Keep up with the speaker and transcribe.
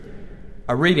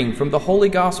A reading from the Holy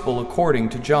Gospel according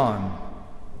to John.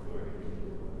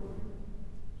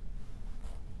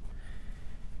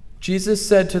 Jesus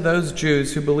said to those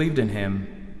Jews who believed in him,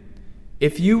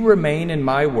 "If you remain in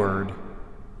my word,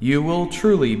 you will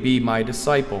truly be my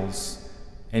disciples,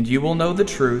 and you will know the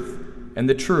truth, and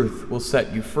the truth will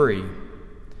set you free."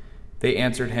 They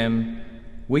answered him,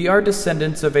 "We are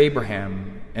descendants of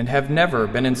Abraham, and have never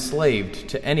been enslaved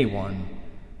to anyone.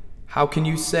 How can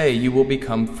you say you will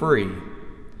become free?"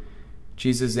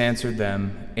 Jesus answered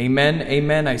them, "Amen,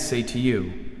 amen, I say to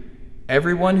you,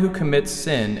 everyone who commits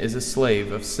sin is a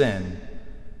slave of sin.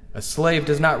 A slave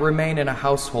does not remain in a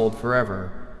household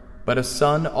forever, but a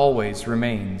son always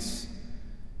remains.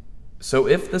 So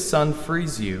if the Son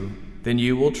frees you, then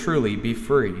you will truly be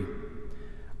free.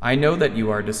 I know that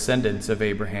you are descendants of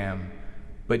Abraham,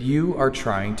 but you are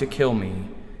trying to kill me,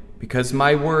 because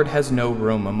my word has no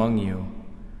room among you.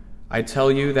 I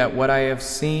tell you that what I have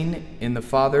seen in the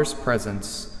Father's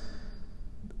presence,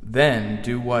 then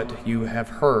do what you have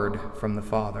heard from the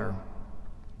Father."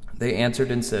 They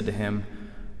answered and said to him,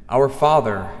 "Our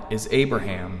father is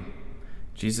Abraham."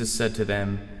 Jesus said to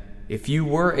them, "If you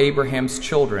were Abraham's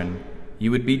children,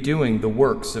 you would be doing the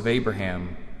works of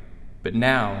Abraham. But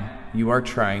now you are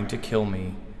trying to kill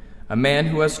me, a man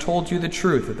who has told you the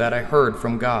truth that I heard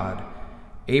from God.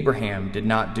 Abraham did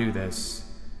not do this.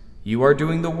 You are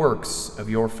doing the works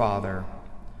of your father."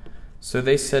 So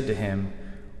they said to him,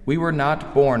 "We were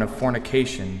not born of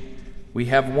fornication. We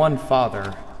have one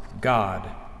Father, God."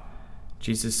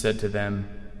 Jesus said to them,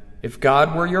 "If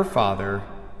God were your Father,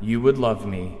 you would love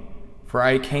me, for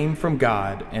I came from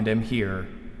God and am here.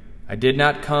 I did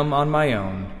not come on my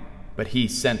own, but he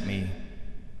sent me."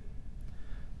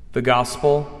 The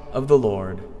Gospel of the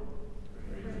Lord.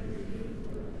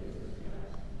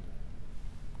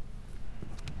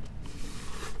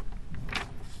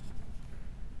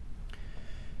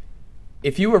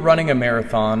 If you were running a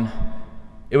marathon,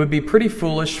 it would be pretty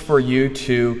foolish for you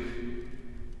to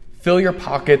fill your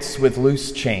pockets with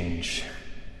loose change.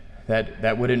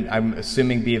 That wouldn't, I'm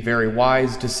assuming, be a very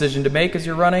wise decision to make as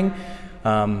you're running,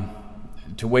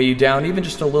 to weigh you down even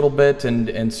just a little bit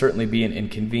and certainly be an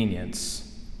inconvenience.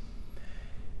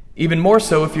 Even more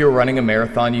so if you're running a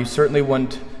marathon, you certainly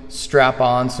wouldn't strap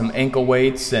on some ankle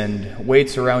weights and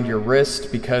weights around your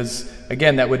wrist because,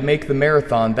 again, that would make the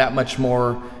marathon that much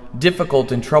more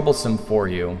difficult and troublesome for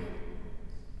you.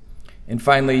 And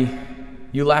finally,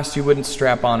 you wouldn't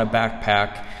strap on a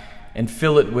backpack and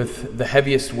fill it with the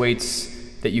heaviest weights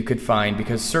that you could find,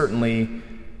 because certainly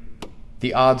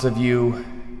the odds of you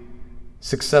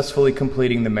successfully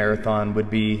completing the marathon would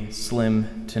be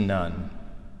slim to none.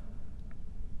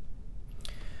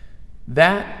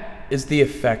 That is the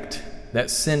effect that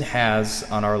sin has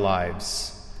on our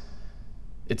lives.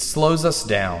 It slows us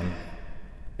down.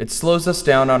 It slows us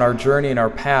down on our journey and our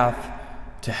path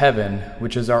to heaven,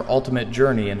 which is our ultimate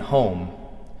journey and home.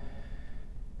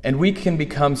 And we can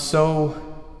become so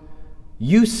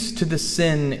used to the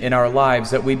sin in our lives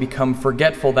that we become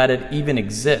forgetful that it even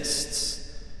exists.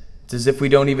 It's as if we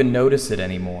don't even notice it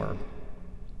anymore.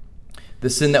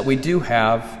 The sin that we do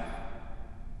have,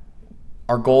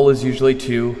 our goal is usually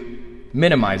to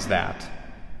minimize that.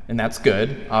 And that's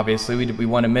good. Obviously, we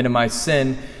want to minimize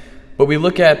sin, but we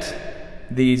look at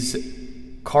these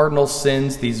cardinal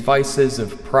sins, these vices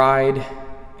of pride,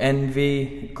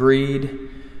 envy, greed,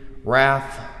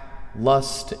 wrath,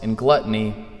 lust, and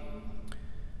gluttony,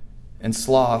 and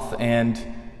sloth, and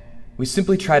we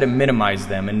simply try to minimize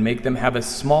them and make them have a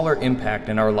smaller impact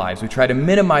in our lives. We try to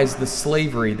minimize the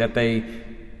slavery that they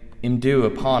endue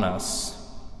upon us.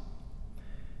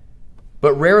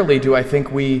 But rarely do I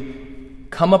think we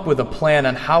come up with a plan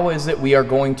on how is it we are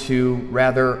going to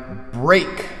rather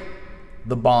break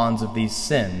the bonds of these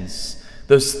sins,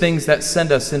 those things that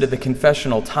send us into the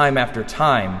confessional time after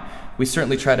time. We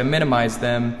certainly try to minimize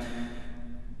them,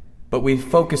 but we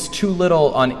focus too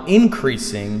little on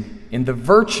increasing in the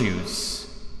virtues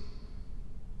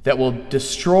that will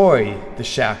destroy the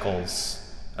shackles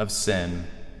of sin.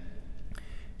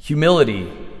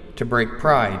 Humility to break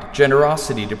pride,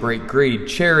 generosity to break greed,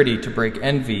 charity to break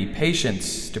envy,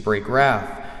 patience to break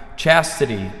wrath,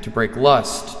 chastity to break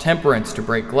lust, temperance to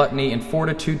break gluttony, and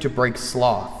fortitude to break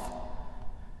sloth.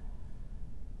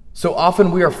 So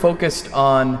often we are focused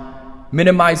on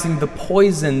minimizing the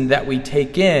poison that we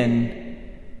take in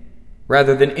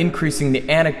rather than increasing the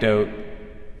antidote,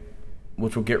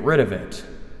 which will get rid of it.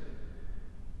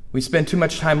 We spend too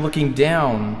much time looking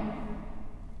down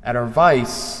at our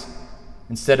vice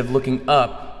instead of looking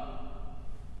up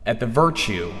at the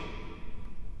virtue.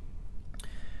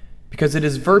 Because it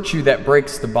is virtue that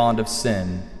breaks the bond of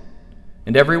sin.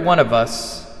 And every one of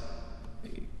us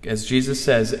As Jesus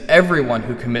says, everyone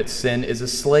who commits sin is a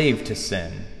slave to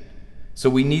sin. So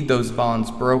we need those bonds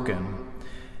broken.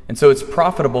 And so it's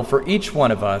profitable for each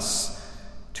one of us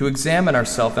to examine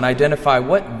ourselves and identify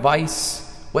what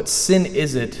vice, what sin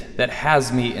is it that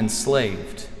has me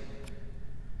enslaved.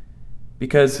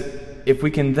 Because if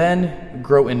we can then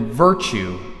grow in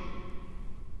virtue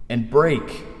and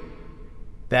break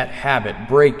that habit,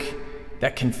 break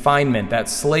that confinement, that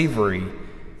slavery,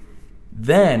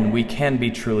 then we can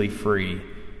be truly free.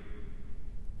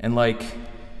 And like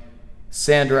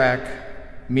Shadrach,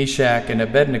 Meshach, and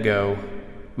Abednego,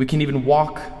 we can even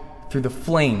walk through the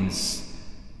flames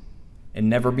and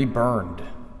never be burned.